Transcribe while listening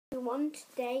everyone.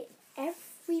 Today,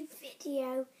 every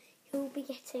video you'll be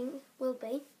getting will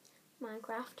be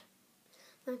Minecraft.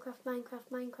 Minecraft, Minecraft,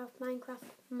 Minecraft, Minecraft,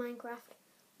 Minecraft,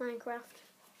 Minecraft,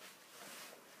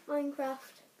 Minecraft,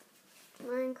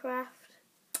 Minecraft,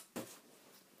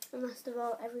 and last of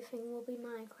all, everything will be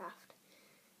Minecraft.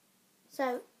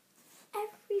 So,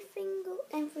 every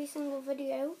single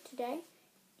video today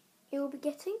you will be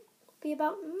getting will be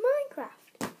about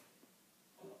Minecraft.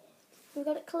 We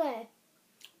got it clear?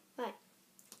 Right.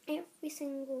 Every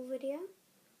single video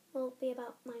will be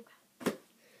about Minecraft.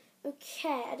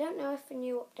 Okay, I don't know if a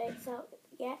new update's out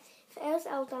yet. If it is,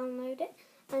 I'll download it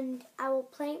and I will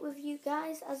play it with you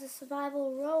guys as a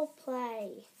survival role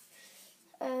play.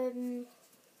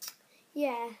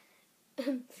 Yeah.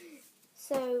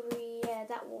 So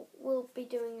that we'll be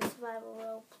doing a survival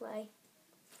role play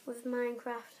with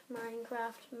Minecraft,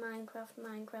 Minecraft, Minecraft,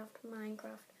 Minecraft,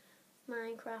 Minecraft,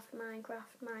 Minecraft, Minecraft,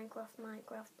 Minecraft,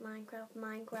 Minecraft, Minecraft,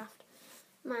 Minecraft,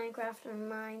 Minecraft,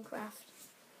 and Minecraft,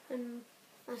 and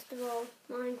last of all,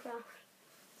 Minecraft.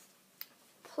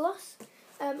 Plus,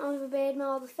 Oliver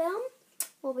Beardmore the film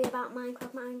will be about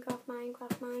Minecraft, Minecraft,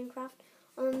 Minecraft, Minecraft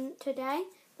on today,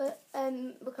 but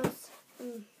because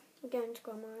we're going to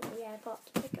Grandma at the airport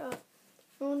to pick her up.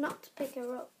 Well, not to pick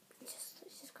her up. It's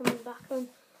just coming back on.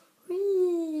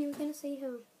 Whee! We're going to see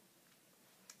her.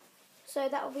 So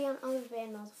that will be on Oliver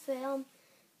Beardmore's film.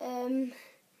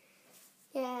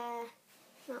 Yeah,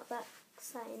 not that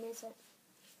exciting, is it?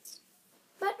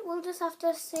 But we'll just have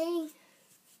to see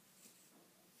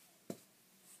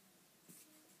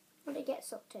what it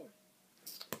gets up to.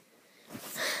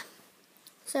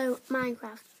 So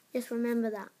Minecraft, just remember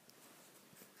that.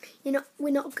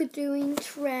 We're not good doing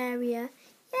Terraria.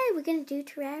 Yeah, we're gonna do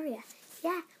Terraria.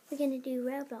 Yeah, we're gonna do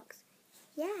Roblox.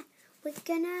 Yeah, we're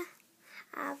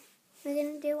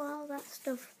gonna do all that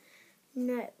stuff.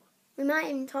 No, we might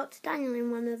even talk to Daniel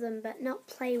in one of them, but not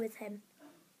play with him.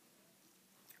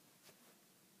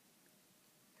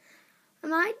 I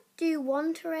might do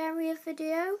one Terraria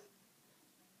video.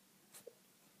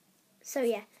 So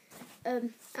yeah,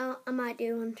 I might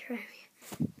do one Terraria,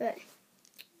 but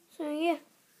so yeah.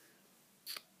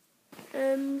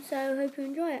 So I hope you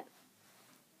enjoy it.